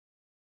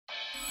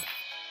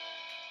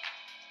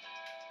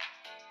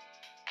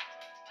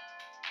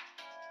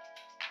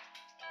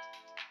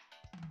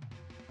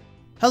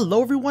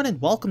Hello everyone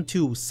and welcome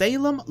to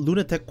Salem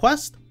Lunatic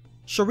Quest,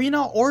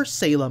 Sharena or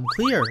Salem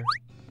Clear.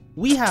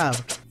 We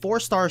have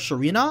 4-star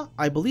Sharena,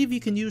 I believe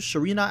you can use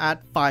Sharena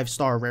at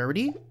 5-star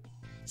rarity,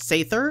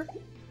 Seidr,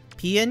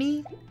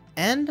 Peony,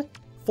 and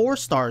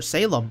 4-star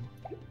Salem.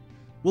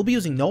 We'll be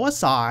using no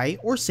SI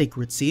or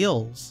Sacred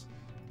Seals.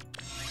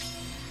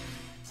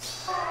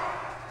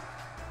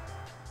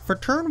 For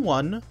turn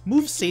 1,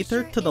 move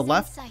Seidr to the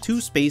left 2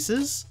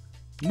 spaces,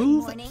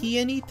 move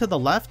Peony to the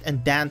left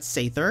and dance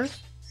Seidr.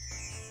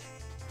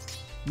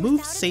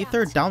 Move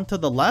Seidr down to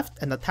the left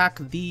and attack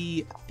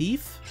the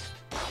Thief.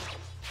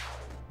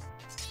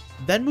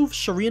 Then move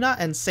Sharena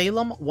and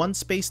Salem 1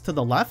 space to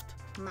the left.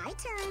 My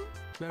turn.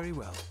 Very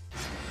well.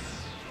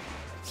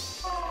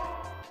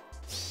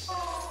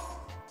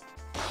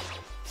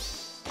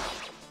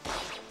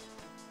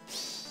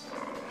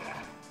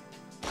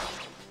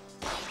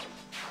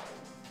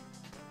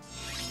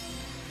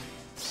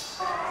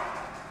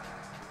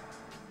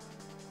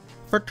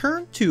 For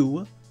turn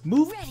 2,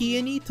 move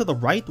Peony to the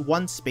right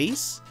 1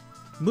 space,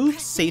 move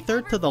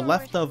Seidr to the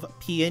left of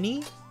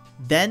Peony,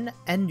 then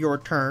end your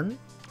turn.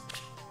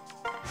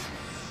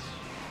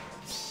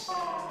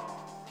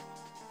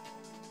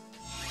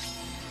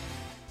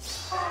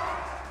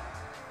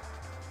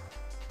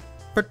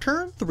 For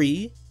turn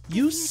 3,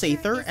 use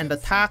Seidr and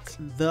attack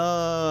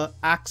the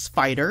Axe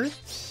Fighter.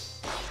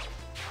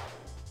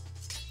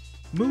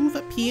 Move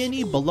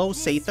Peony below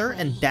Seidr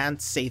and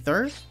dance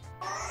Seidr.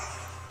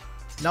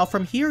 Now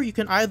from here, you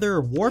can either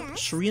warp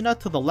Sharena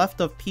to the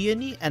left of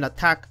Peony and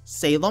attack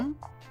Salem,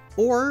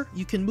 or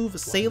you can move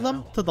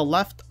Salem to the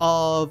left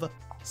of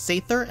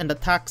Seidr and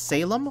attack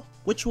Salem,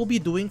 which we'll be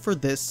doing for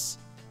this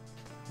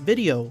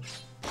video.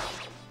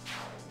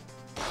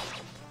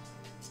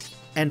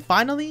 And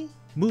finally,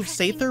 move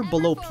Seidr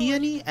below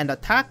Peony and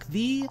attack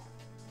the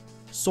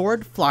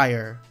Sword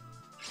Flyer.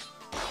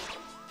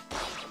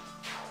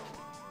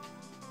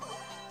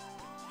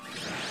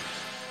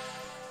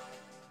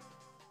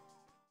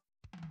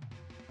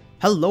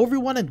 Hello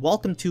everyone and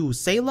welcome to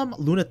Salem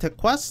Lunatic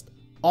Quest,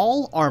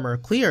 all armor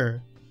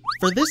clear.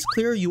 For this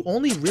clear, you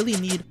only really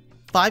need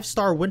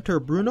 5-star Winter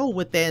Bruno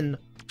with an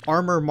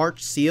Armor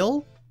March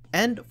seal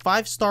and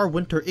 5-star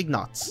Winter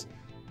Ignatz.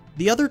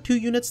 The other 2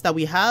 units that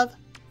we have,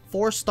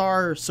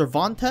 4-star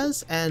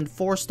Cervantes and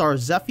 4-star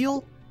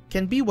Zephiel,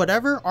 can be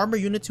whatever armor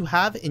units you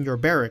have in your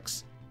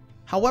barracks.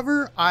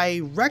 However,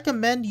 I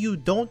recommend you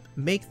don't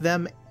make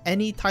them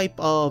any type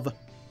of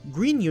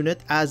green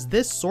unit, as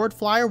this Sword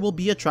Flyer will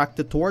be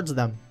attracted towards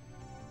them.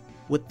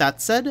 With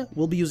that said,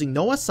 we'll be using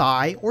no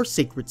SI or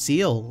Sacred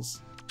Seals.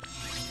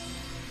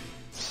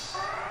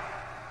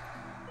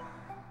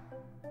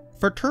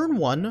 For turn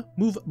 1,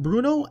 move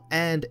Bruno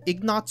and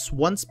Ignatz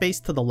 1 space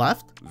to the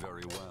left.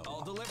 Very well.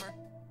 I'll deliver.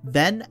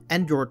 Then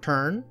end your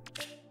turn.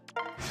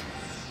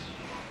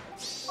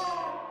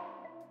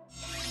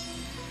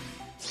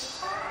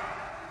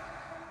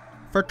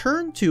 For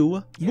turn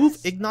 2, move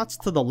Ignatz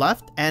to the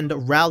left and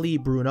rally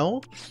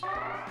Bruno.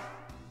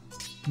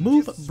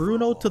 Move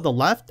Bruno to the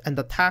left and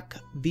attack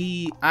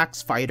the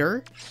Axe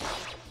Fighter.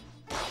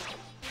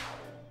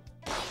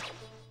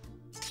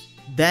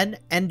 Then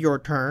end your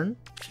turn.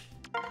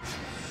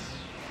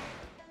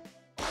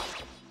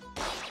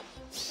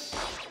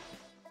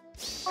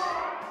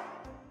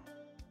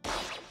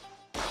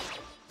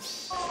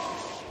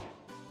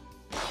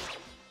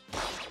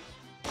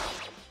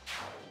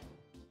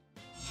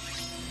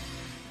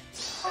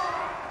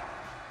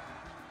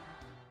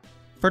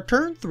 For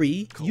turn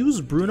 3, use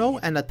Bruno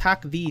and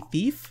attack the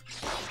Thief.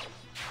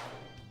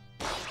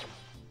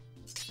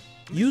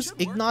 Use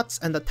Ignatz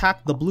and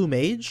attack the Blue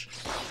Mage.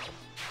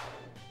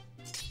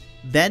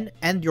 Then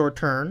end your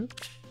turn.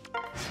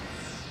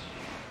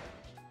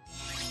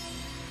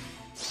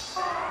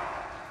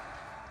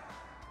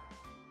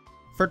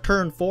 For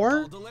turn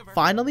 4,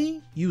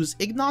 finally, use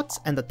Ignatz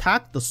and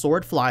attack the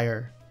Sword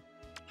Flyer.